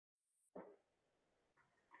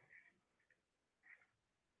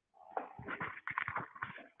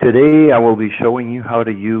Today I will be showing you how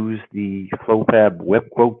to use the Flo Fab Web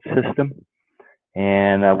Quote system,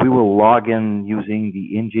 and we will log in using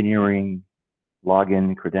the engineering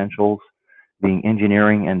login credentials, being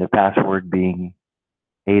engineering and the password being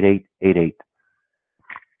 8888.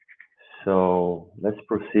 So let's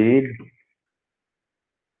proceed.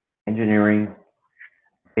 Engineering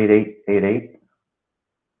 8888,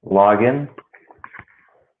 login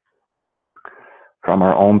from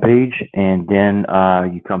our home page, and then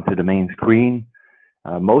you come to the main screen.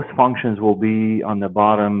 Most functions will be on the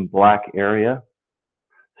bottom black area.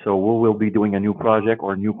 So we will be doing a new project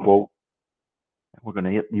or new quote. We're going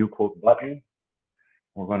to hit new quote button.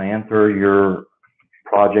 We're going to enter your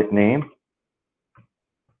project name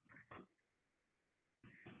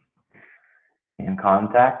and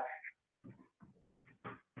contact.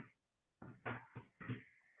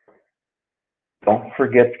 Don't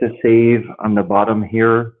forget to save on the bottom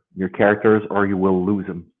here your characters or you will lose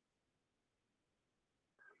them.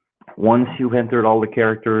 Once you've entered all the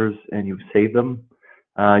characters and you've saved them,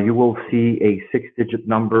 you will see a 6-digit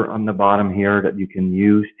number on the bottom here that you can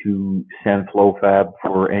use to send Flo Fab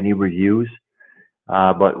for any reviews.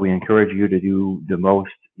 But we encourage you to do the most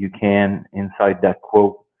you can inside that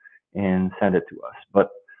quote and send it to us. But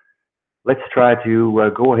let's try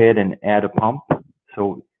to go ahead and add a pump.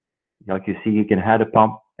 So like you see, you can add a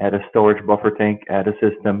pump, add a storage buffer tank, add a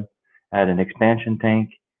system, add an expansion tank,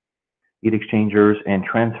 heat exchangers, and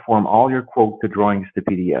transform all your quote to drawings to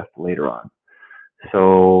PDF later on.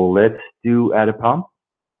 So let's do add a pump.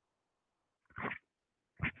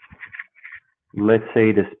 Let's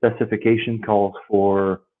say the specification calls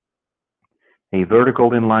for a vertical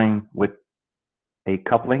inline with a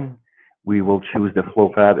coupling. We will choose the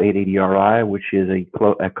Flo Fab 880RI, which is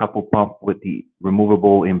a couple pump with the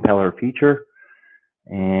removable impeller feature.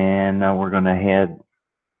 And now we're going to head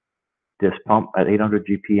this pump at 800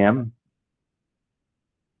 GPM,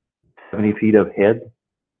 70 feet of head.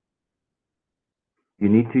 You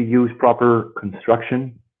need to use proper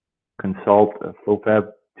construction. Consult Flo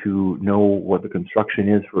Fab to know what the construction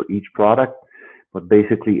is for each product. But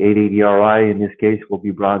basically 880RI in this case will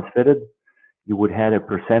be bronze fitted. You would add a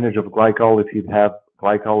percentage of glycol if you have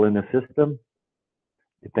glycol in the system,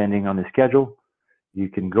 depending on the schedule. You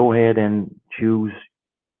can go ahead and choose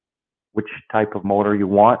which type of motor you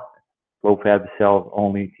want. Flo Fab sells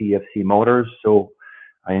only TFC motors, so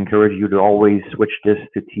I encourage you to always switch this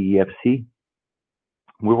to TFC.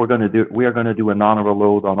 We are going to do a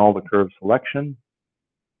non-overload on all the curve selection.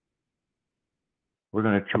 We're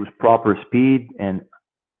going to choose proper speed and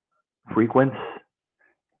frequency.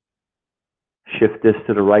 Shift this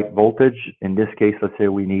to the right voltage. In this case, let's say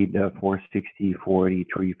we need 460, 480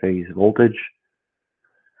 three-phase voltage.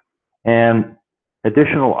 And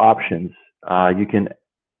additional options. You can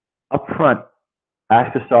upfront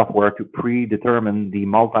ask the software to predetermine the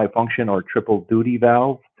multifunction or triple duty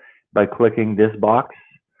valve by clicking this box.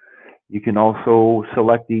 You can also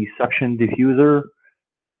select the suction diffuser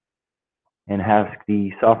and ask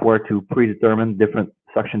the software to predetermine different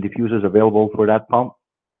suction diffusers available for that pump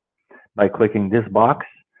by clicking this box.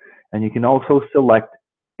 And you can also select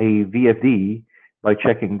a VFD by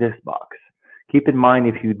checking this box. Keep in mind,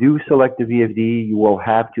 if you do select the VFD, you will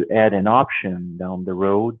have to add an option down the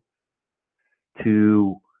road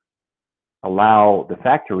to allow the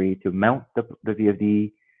factory to mount the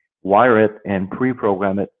VFD, wire it, and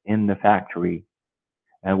pre-program it in the factory.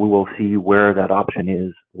 And we will see where that option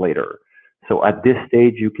is later. So at this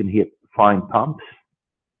stage, you can hit Find Pumps.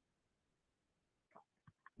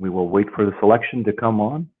 We will wait for the selection to come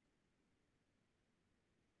on.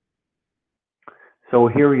 So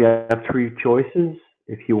here you have 3 choices.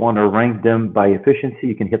 If you want to rank them by efficiency,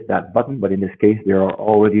 you can hit that button, but in this case, they are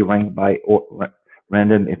already ranked by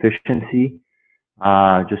random efficiency.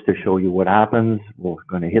 Just to show you what happens, we're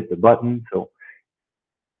going to hit the button. So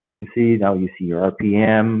you see, now you see your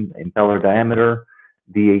RPM, impeller diameter,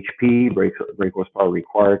 VHP, brake horsepower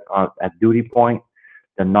required at duty point,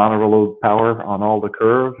 the non-overload power on all the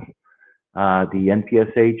curve, the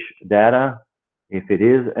NPSH data. If it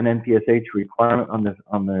is an NPSH requirement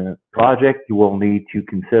on the project, you will need to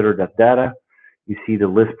consider that data. You see the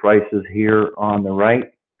list prices here on the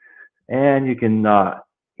right, and you can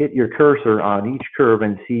hit your cursor on each curve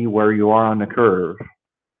and see where you are on the curve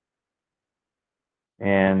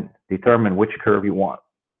and determine which curve you want.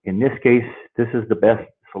 In this case, this is the best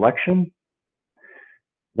selection.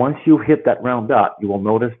 Once you hit that round dot, you will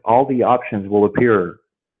notice all the options will appear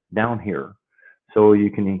down here. So you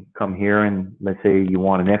can come here and let's say you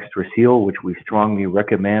want an extra seal, which we strongly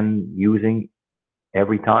recommend using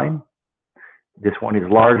every time. This one is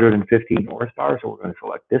larger than 15 horsepower, so we're going to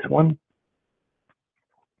select this one.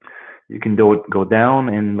 You can go down,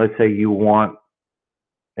 and let's say you want,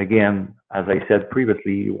 again, as I said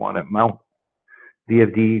previously, you want to mount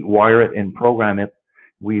VFD, wire it, and program it.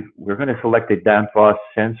 We're going to select a Danfoss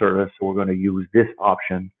sensor, so we're going to use this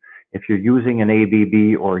option. If you're using an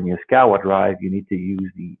ABB or a Yaskawa drive, you need to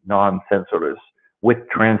use the non-sensorless with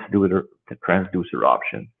transducer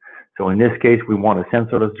option. So in this case, we want a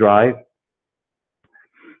sensorless drive.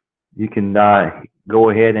 You can go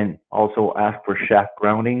ahead and also ask for shaft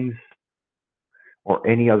groundings or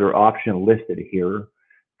any other option listed here.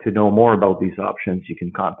 To know more about these options, you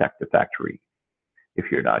can contact the factory if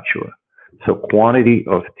you're not sure. So quantity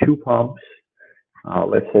of 2 pumps,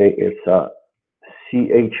 let's say it's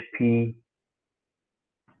CHP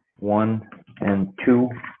 1 and 2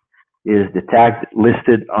 is the tag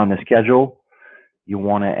listed on the schedule. You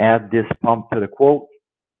want to add this pump to the quote.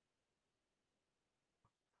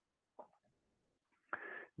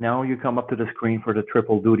 Now you come up to the screen for the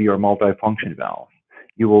triple duty or multi-function valve.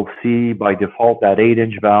 You will see by default that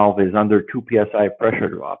 8-inch valve is under 2 psi pressure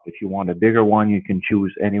drop. If you want a bigger one, you can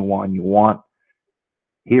choose any one you want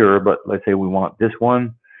here, but let's say we want this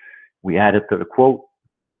one. We add it to the quote.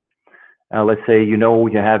 Let's say you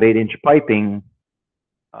have 8-inch piping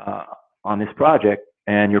on this project,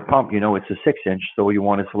 and your pump, it's a 6-inch, so you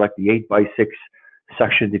want to select the 8x6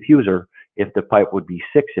 suction diffuser. If the pipe would be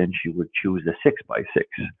 6-inch, you would choose the 6x6.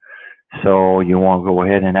 So you want to go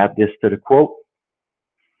ahead and add this to the quote.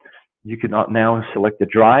 You can now select the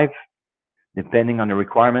drive, depending on the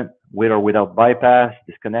requirement, with or without bypass,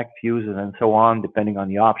 disconnect, fuses, and so on. Depending on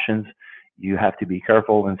the options, you have to be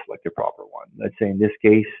careful and select the proper one. Let's say in this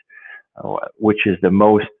case, which is the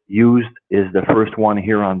most used, is the first one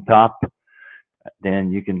here on top.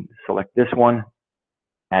 Then you can select this one,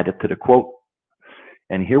 add it to the quote.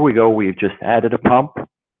 And here we go, we've just added a pump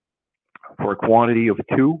for a quantity of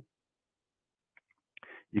 2.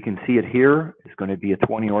 You can see it here. It's going to be a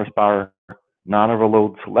 20 horsepower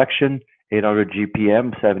non-overload selection, 800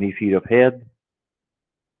 GPM, 70 feet of head.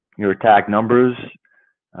 Your tag numbers.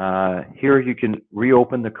 Here you can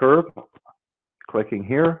reopen the curve, clicking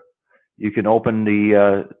here. You can open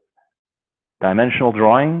the dimensional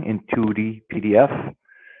drawing in 2D PDF,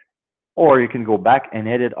 or you can go back and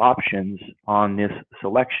edit options on this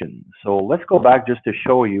selection. So let's go back just to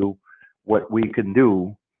show you what we can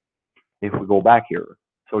do if we go back here.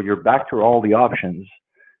 So you're back to all the options,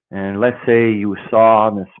 and let's say you saw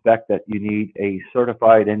on the spec that you need a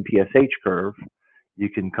certified NPSH curve. You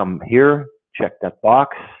can come here, check that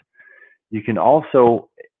box. You can also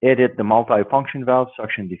edit the multi-function valve,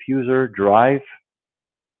 suction diffuser, drive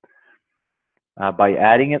by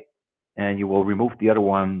adding it, and you will remove the other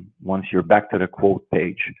one once you're back to the quote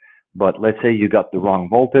page. But let's say you got the wrong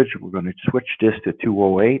voltage. We're going to switch this to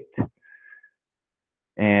 208.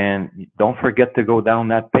 And don't forget to go down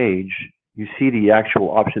that page. You see the actual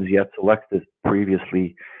options you had selected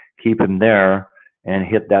previously. Keep them there and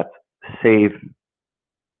hit that save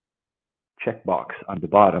checkbox on the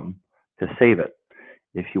bottom to save it.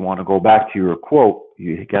 If you want to go back to your quote,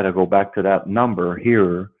 you got to go back to that number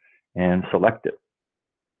here and select it.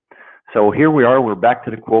 So here we are, we're back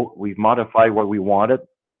to the quote. We've modified what we wanted.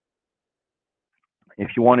 If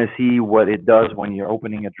you want to see what it does when you're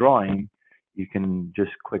opening a drawing, you can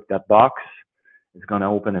just click that box. It's going to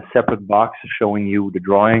open a separate box showing you the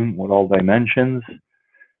drawing with all dimensions.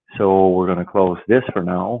 So we're going to close this for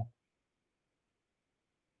now.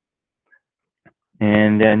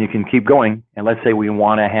 And then you can keep going. And let's say we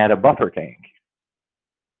want to add a buffer tank.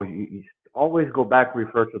 You always go back,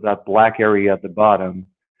 refer to that black area at the bottom,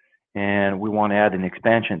 and we want to add an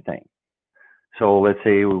expansion tank. So let's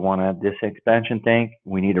say we want to add this expansion tank.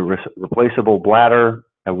 We need a replaceable bladder,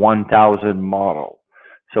 a 1000 model.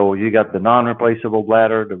 So you got the non-replaceable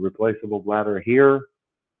bladder, the replaceable bladder here.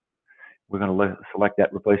 We're going to select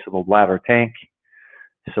that replaceable bladder tank.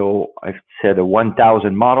 So I've said a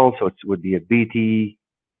 1000 model, so it would be a BT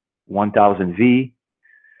 1000V.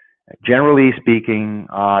 Generally speaking,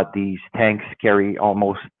 these tanks carry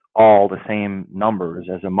almost all the same numbers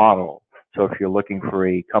as a model. So if you're looking for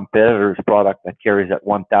a competitor's product that carries that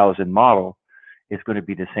 1000 model, it's going to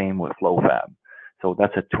be the same with Flo Fab. So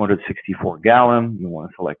that's a 264 gallon. You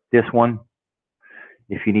want to select this one.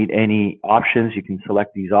 If you need any options, you can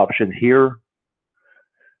select these options here.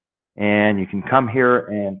 And you can come here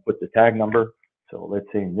and put the tag number. So let's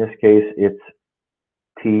say in this case, it's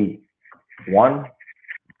T1.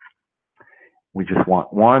 We just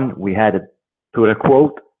want 1. We had it to the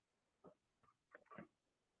quote.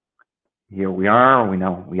 Here we are.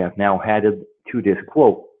 We have now added to this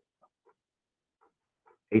quote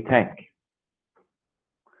a tank.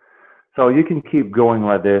 So you can keep going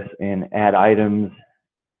like this and add items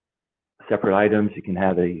separate items. You can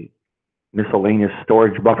have a miscellaneous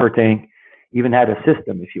storage buffer tank, even add a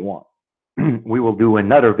system if you want. We will do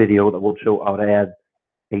another video that will show how to add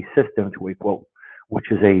a system to a quote, which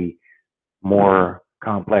is a more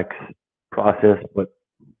complex process, but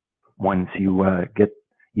once you get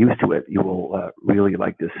used to it, you will really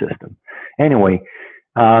like this system. Anyway,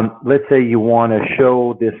 let's say you want to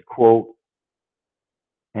show this quote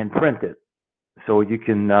and print it. So you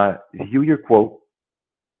can view your quote,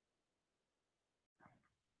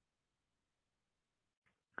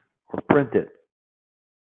 or print it.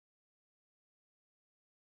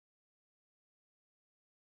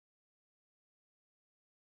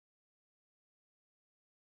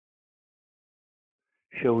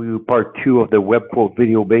 Show you part 2 of the web quote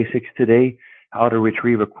video basics today. How to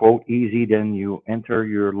retrieve a quote easy. Then you enter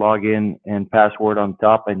your login and password on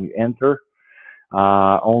top and you enter.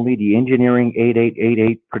 Only the engineering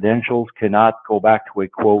 8888 credentials cannot go back to a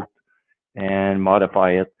quote and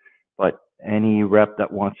modify it, but any rep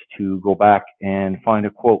that wants to go back and find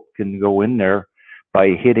a quote can go in there by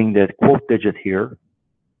hitting the quote digit here,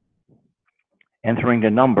 entering the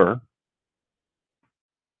number,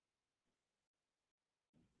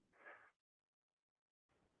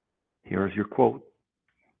 here's your quote,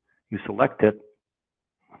 you select it,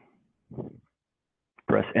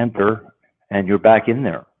 press enter, and you're back in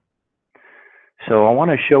there. So I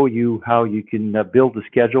want to show you how you can build a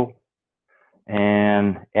schedule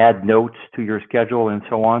and add notes to your schedule and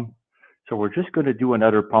so on. So we're just going to do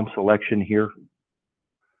another pump selection here.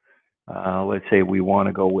 Let's say we want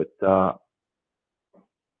to go with an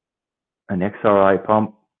XRI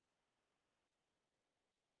pump.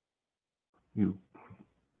 You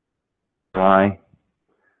try,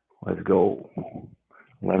 let's go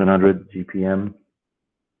 1100 GPM,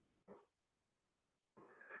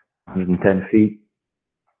 110 feet.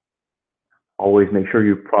 Always make sure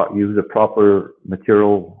you use a proper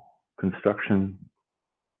material construction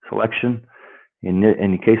selection. In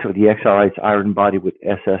the case of the XRI, it's iron body with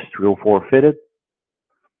SS304 fitted.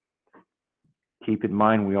 Keep in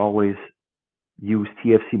mind, we always use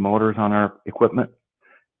TFC motors on our equipment.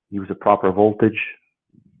 Use a proper voltage.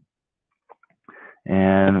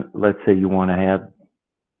 And let's say you want to have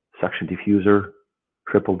suction diffuser,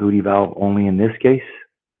 triple duty valve only in this case.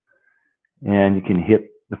 And you can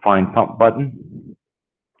hit the find pump button.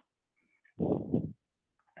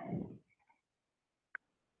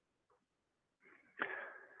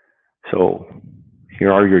 So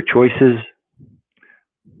here are your choices.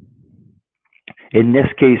 In this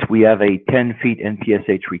case, we have a 10 feet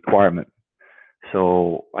NPSH requirement.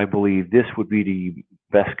 So I believe this would be the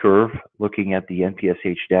best curve, looking at the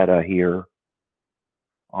NPSH data here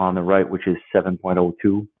on the right, which is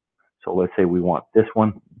 7.02. So let's say we want this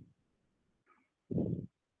one.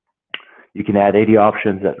 You can add 80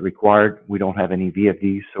 options that required. We don't have any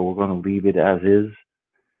VFDs, so we're going to leave it as is.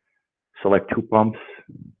 Select 2 pumps.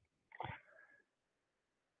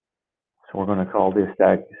 So we're going to call this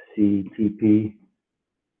tag CTP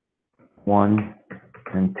 1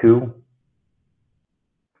 and 2.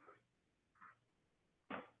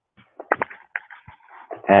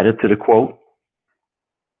 Add it to the quote.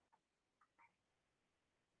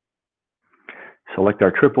 Select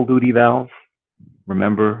our triple duty valve.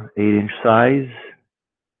 Remember, 8-inch size.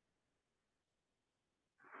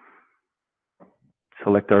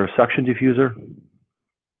 Select our suction diffuser.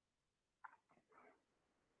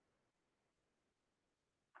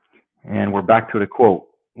 And we're back to the quote.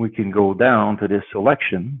 We can go down to this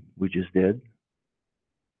selection we just did,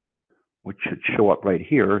 which should show up right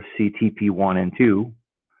here, CTP 1 and 2.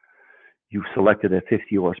 You've selected a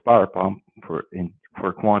 50 horsepower pump for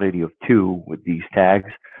a quantity of 2 with these tags.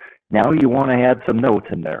 Now you want to add some notes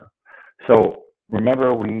in there. So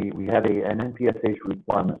remember, we have an NPSH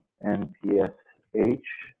requirement. NPSH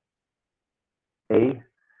A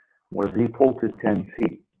was equal to 10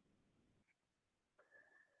 feet.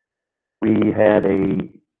 We had a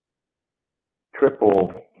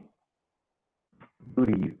triple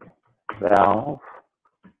duty valve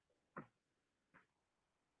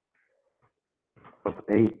of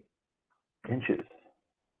 8 inches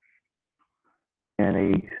and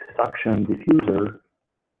a suction diffuser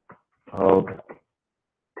of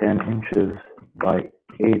 10 inches by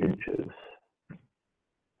 8 inches.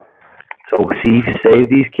 So see, save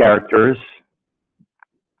these characters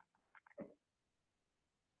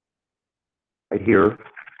right here.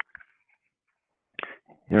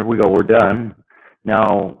 Here we go, we're done.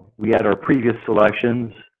 Now we had our previous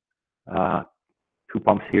selections, 2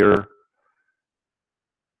 pumps here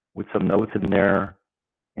with some notes in there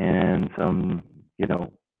and some,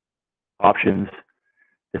 options.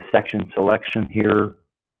 The section selection here,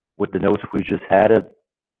 with the notes we just added.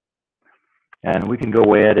 And we can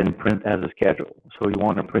go ahead and print as a schedule. So you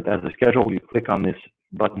want to print as a schedule, you click on this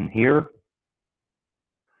button here.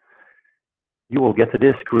 You will get to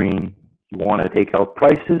this screen. You want to take out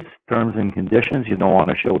prices, terms and conditions. You don't want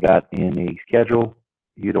to show that in a schedule.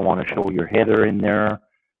 You don't want to show your header in there,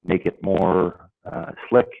 make it more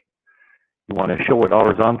slick. You want to show it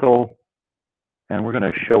horizontal, and we're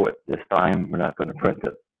going to show it this time. We're not going to print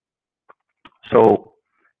it. So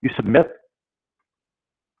you submit,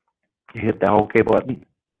 you hit the OK button.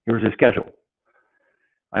 Here's the schedule.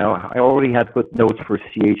 I already had put notes for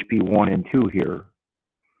CHP 1 and 2 here,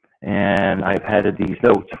 and I've added these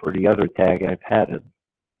notes for the other tag I've added.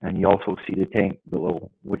 And you also see the tank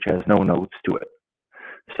below, which has no notes to it.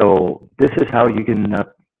 So this is how you can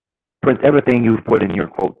print everything you've put in your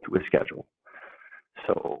quote to a schedule.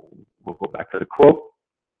 So we'll go back to the quote.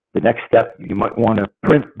 The next step, you might want to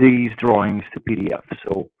print these drawings to PDF.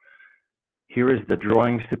 So here is the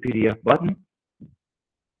drawings to PDF button.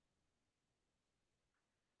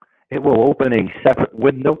 It will open a separate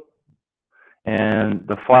window, and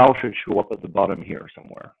the file should show up at the bottom here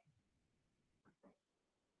somewhere.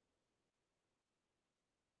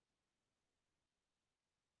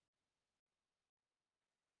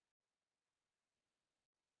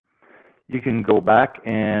 You can go back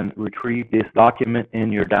and retrieve this document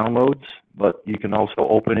in your downloads, but you can also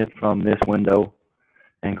open it from this window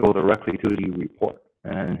and go directly to the report.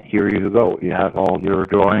 And here you go. You have all your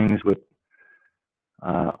drawings with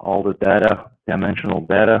all the data, dimensional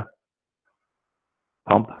data,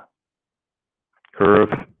 pump, curve,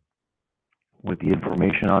 with the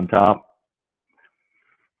information on top.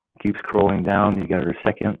 Keep scrolling down. You got your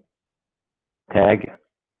second tag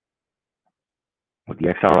with the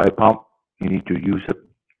XRI pump. You need to use it,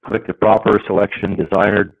 click the proper selection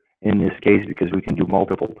desired in this case, because we can do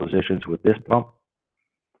multiple positions with this pump.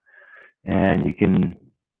 And you can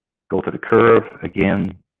go to the curve.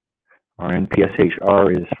 Again, our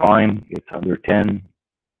NPSH is fine. It's under 10.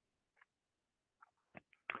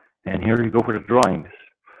 And here you go for the drawings.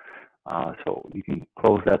 So you can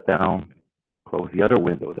close that down, close the other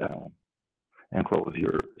window down, and close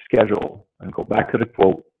your schedule, and go back to the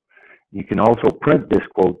quote. You can also print this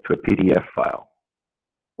quote to a PDF file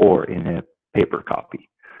or in a paper copy.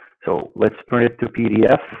 So let's print it to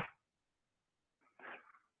PDF.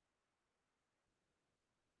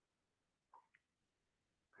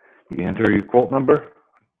 You enter your quote number.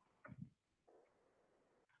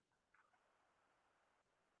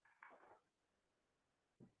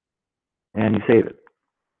 And you save it.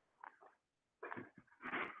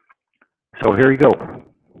 So here you go.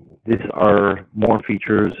 These are more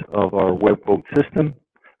features of our web quote system.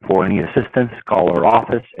 For any assistance, call our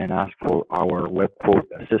office and ask for our web quote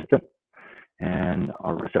assistant. And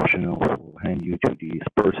our reception will hand you to this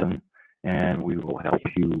person, and we will help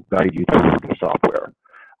you, guide you through the software.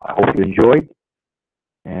 I hope you enjoyed,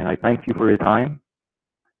 and I thank you for your time,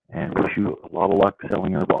 and wish you a lot of luck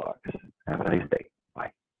selling your blogs. Have a nice day.